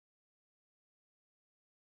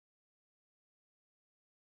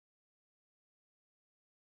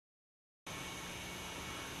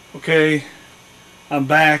Okay, I'm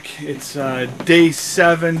back. It's day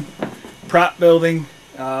 7 prop building.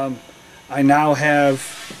 I now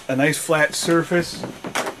have a nice flat surface.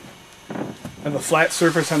 I have a flat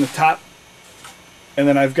surface on the top, and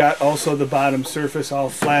then I've got also the bottom surface all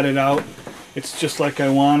flatted out. It's just like I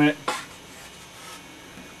want it.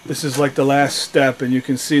 This is like the last step, and you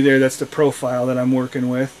can see there that's the profile that I'm working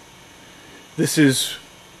with. This is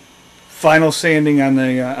final sanding on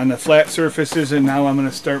the flat surfaces, and now I'm going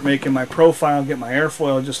to start making my profile, get my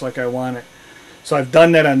airfoil just like I want it. So I've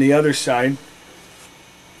done that on the other side.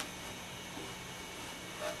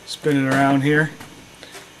 Spin it around here.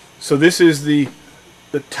 So this is the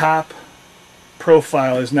top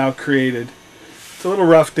profile is now created. It's a little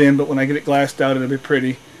roughed in, but when I get it glassed out it'll be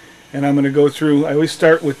pretty. And I'm going to go through, I always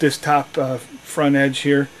start with this top front edge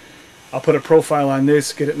here. I'll put a profile on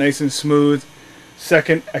this, get it nice and smooth.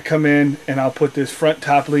 Second, I come in and I'll put this front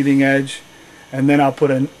top leading edge, and then I'll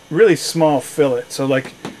put a really small fillet. So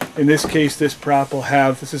like in this case, this prop will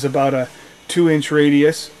have, this is about a 2-inch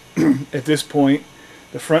radius at this point.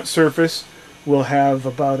 The front surface will have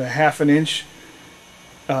about a 1/2 inch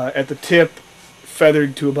at the tip,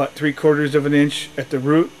 feathered to about 3/4 of an inch at the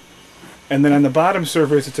root. And then on the bottom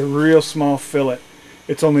surface, it's a real small fillet.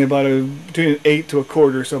 It's only about between 1/8 to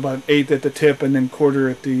 1/4, so about 1/8 at the tip and then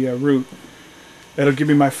 1/4 at the root. That'll give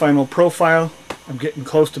me my final profile. I'm getting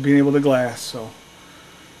close to being able to glass, so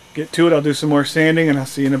get to it. I'll do some more sanding and I'll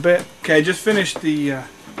see you in a bit. Okay, I just finished the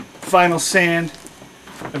final sand.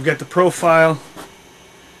 I've got the profile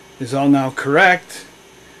is all now correct,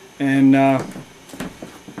 and I've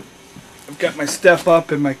got my step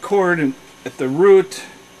up and my cord and at the root.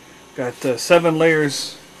 Got 7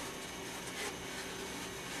 layers.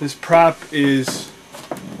 This prop is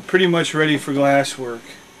pretty much ready for glass work.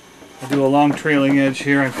 I'll do a long trailing edge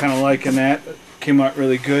here. I'm kind of liking that. It came out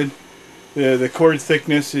really good. The cord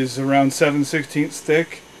thickness is around 7/16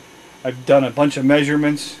 thick. I've done a bunch of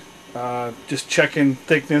measurements, just checking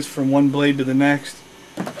thickness from one blade to the next.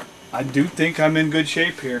 I do think I'm in good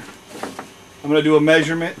shape here. I'm going to do a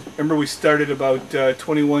measurement. Remember, we started about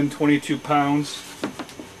 21-22 pounds.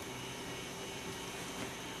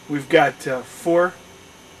 We've got 4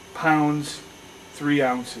 pounds 3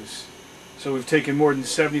 ounces. So we've taken more than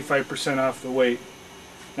 75% off the weight.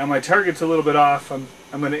 Now my target's a little bit off. I'm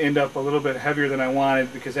going to end up a little bit heavier than I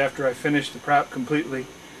wanted, because after I finish the prop completely,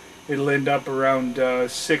 it'll end up around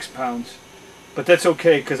 6 pounds. But that's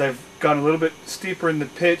okay, because I've gone a little bit steeper in the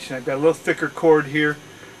pitch, and I've got a little thicker cord here.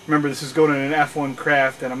 Remember, this is going in an F1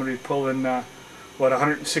 and I'm going to be pulling,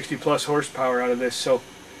 160 plus horsepower out of this. So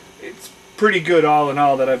it's pretty good all in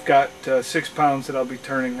all that I've got 6 pounds that I'll be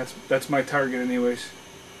turning. That's my target anyways.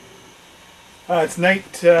 It's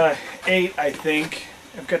night 8, I think.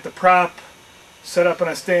 I've got the prop set up on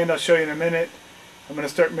a stand. I'll show you in a minute. I'm going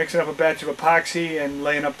to start mixing up a batch of epoxy and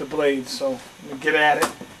laying up the blades, so I'm going to get at it.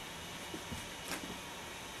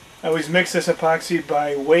 I always mix this epoxy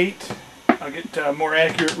by weight. I'll get more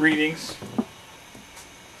accurate readings.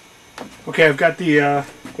 Okay, I've got the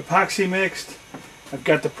epoxy mixed. I've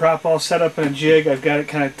got the prop all set up in a jig. I've got it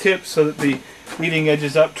kind of tipped so that the leading edge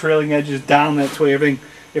is up, trailing edge is down. That's way everything,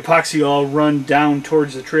 the epoxy will all run down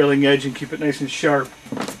towards the trailing edge and keep it nice and sharp.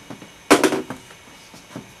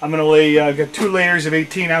 I'm going to lay, I've got 2 layers of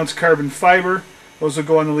 18-ounce carbon fiber. Those will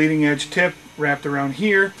go on the leading edge tip, wrapped around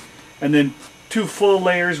here. And then 2 full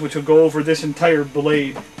layers, which will go over this entire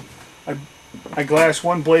blade. I glass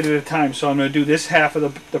 1 blade at a time, so I'm going to do this half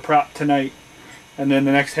of the prop tonight, and then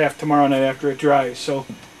the next half tomorrow night after it dries. So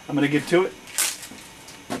I'm going to get to it.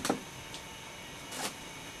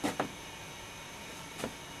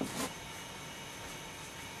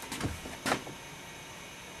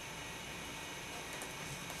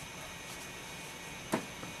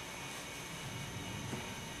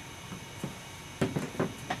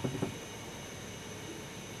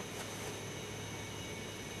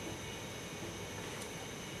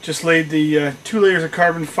 Just laid the 2 layers of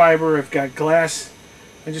carbon fiber. I've got glass.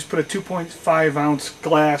 I just put a 2.5 ounce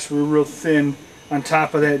glass real thin on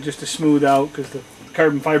top of that just to smooth out, because the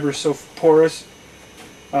carbon fiber is so porous.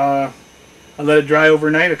 I'll let it dry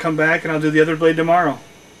overnight. I'll come back and I'll do the other blade tomorrow.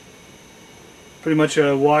 Pretty much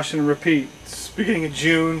a wash and repeat. It's beginning of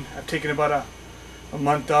June. I've taken about a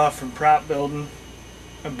month off from prop building.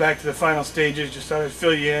 I'm back to the final stages. Just thought I'd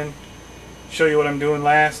fill you in, show you what I'm doing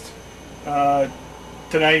last.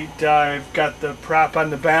 Tonight I've got the prop on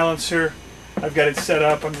the balancer. I've got it set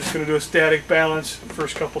up. I'm just going to do a static balance,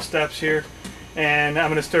 first couple steps here. And I'm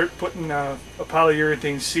going to start putting a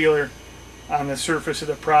polyurethane sealer on the surface of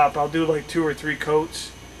the prop. I'll do like 2 or 3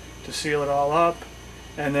 coats to seal it all up.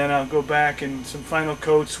 and then I'll go back and some final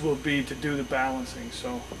coats will be to do the balancing.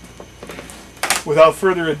 So without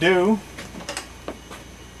further ado,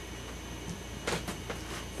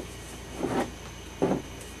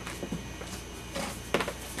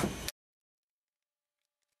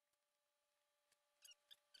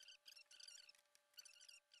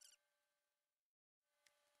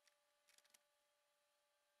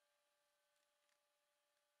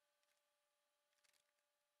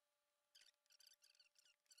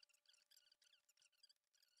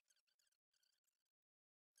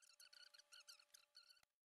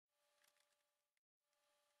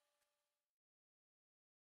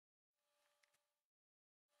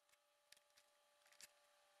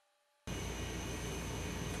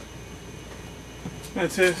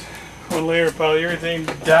 that's it. One layer of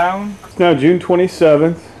polyurethane down. It's now June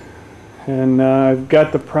 27th, and I've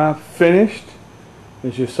got the prop finished.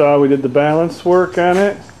 As you saw, we did the balance work on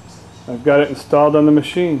it. I've got it installed on the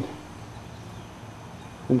machine.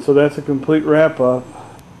 And so that's a complete wrap up.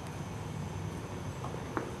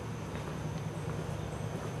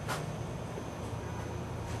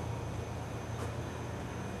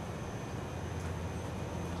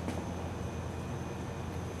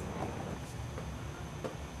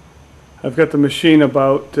 I've got the machine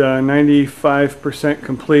about 95%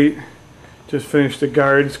 complete. Just finished the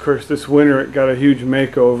guards. Of course, this winter it got a huge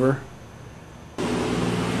makeover.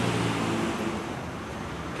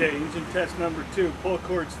 Okay, engine test number 2. Pull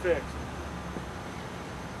cord's fixed.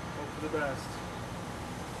 Hope for the best.